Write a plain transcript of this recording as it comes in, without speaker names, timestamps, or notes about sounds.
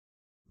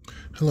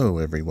Hello,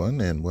 everyone,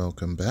 and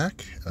welcome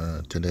back.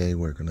 Today,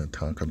 we're going to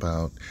talk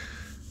about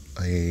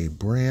a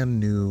brand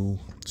new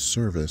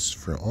service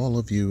for all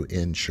of you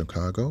in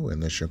Chicago, in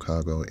the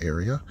Chicago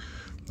area.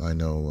 I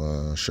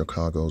know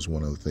Chicago is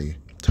one of the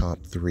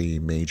top 3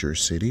 major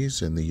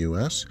cities in the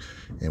U.S.,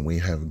 and we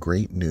have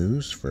great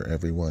news for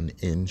everyone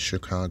in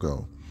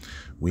Chicago.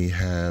 We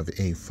have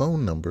a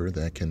phone number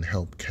that can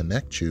help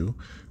connect you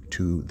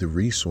to the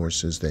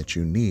resources that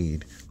you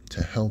need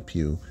to help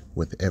you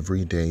with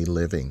everyday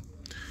living.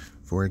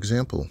 For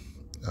example,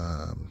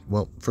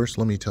 first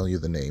let me tell you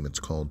the name. It's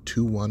called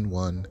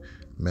 211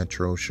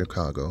 Metro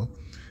Chicago.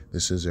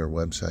 This is their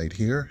website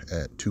here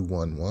at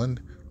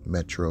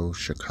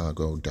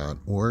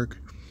 211metrochicago.org.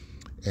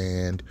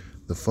 And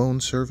the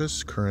phone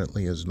service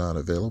currently is not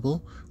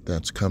available.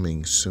 That's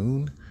coming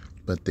soon.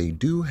 But they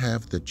do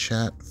have the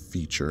chat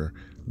feature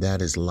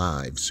that is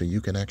live, so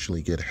you can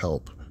actually get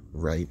help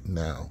right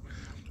now.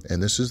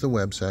 And this is the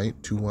website,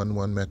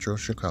 211 Metro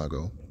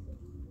Chicago.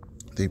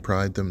 They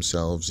pride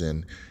themselves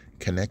in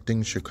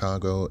connecting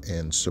Chicago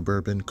and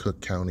suburban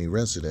Cook County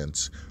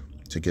residents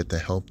to get the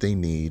help they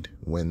need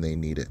when they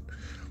need it.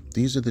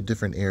 These are the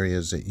different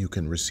areas that you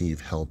can receive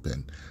help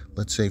in.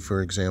 Let's say,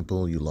 for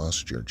example, you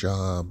lost your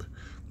job,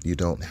 you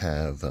don't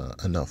have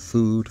enough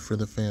food for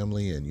the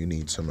family, and you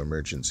need some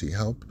emergency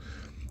help.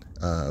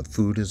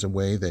 Food is a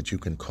way that you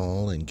can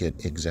call and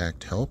get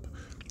exact help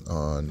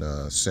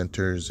on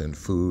centers and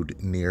food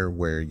near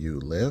where you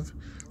live.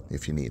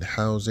 If you need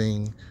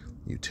housing,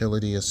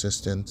 utility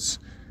assistance,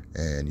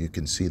 and you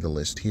can see the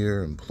list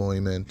here,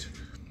 employment.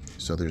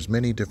 So there's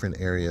many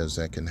different areas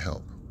that can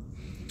help.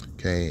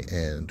 Okay,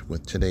 and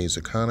with today's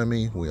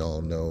economy, we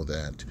all know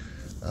that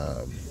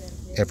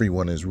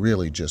everyone is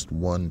really just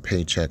one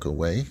paycheck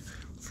away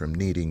from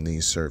needing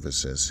these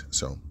services.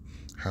 So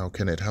how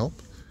can it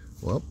help?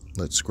 Well,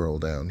 let's scroll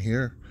down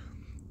here.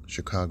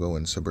 Chicago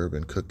and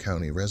suburban Cook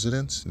County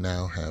residents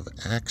now have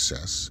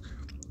access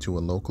to a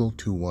local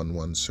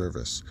 211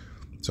 service.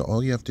 So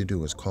all you have to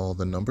do is call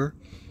the number,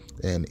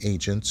 and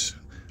agents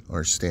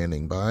are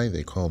standing by.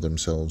 They call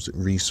themselves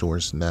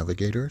resource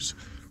navigators.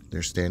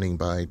 They're standing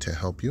by to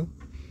help you,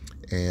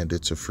 and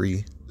it's a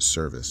free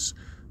service.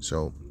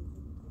 So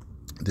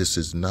this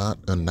is not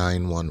a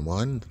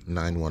 911.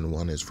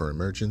 911 is for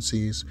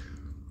emergencies.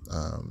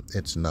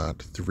 It's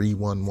not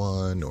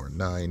 311 or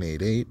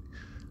 988.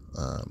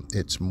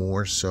 It's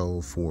more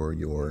so for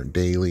your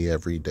daily,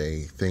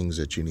 everyday things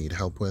that you need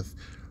help with.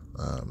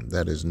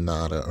 That is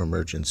not an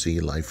emergency,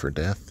 life or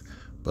death,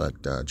 but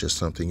just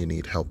something you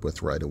need help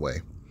with right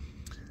away.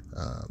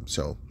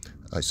 So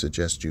I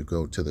suggest you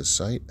go to the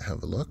site,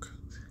 have a look,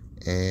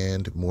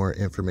 and more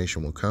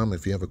information will come.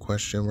 If you have a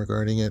question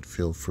regarding it,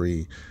 feel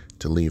free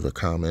to leave a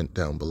comment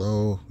down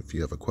below. If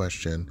you have a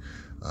question,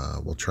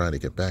 we'll try to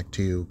get back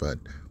to you, but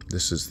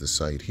this is the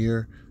site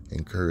here.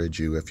 Encourage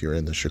you, if you're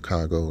in the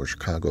Chicago or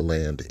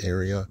Chicagoland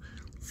area,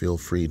 feel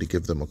free to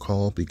give them a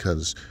call,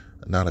 because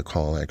not a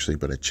call actually,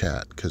 but a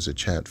chat, because the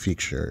chat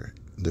feature,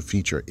 the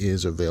feature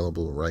is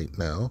available right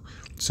now.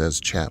 It says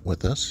chat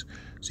with us,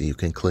 so you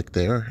can click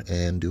there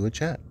and do a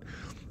chat.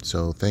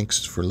 So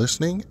thanks for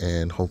listening,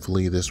 and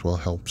hopefully this will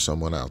help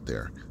someone out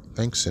there.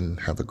 Thanks, and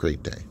have a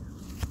great day.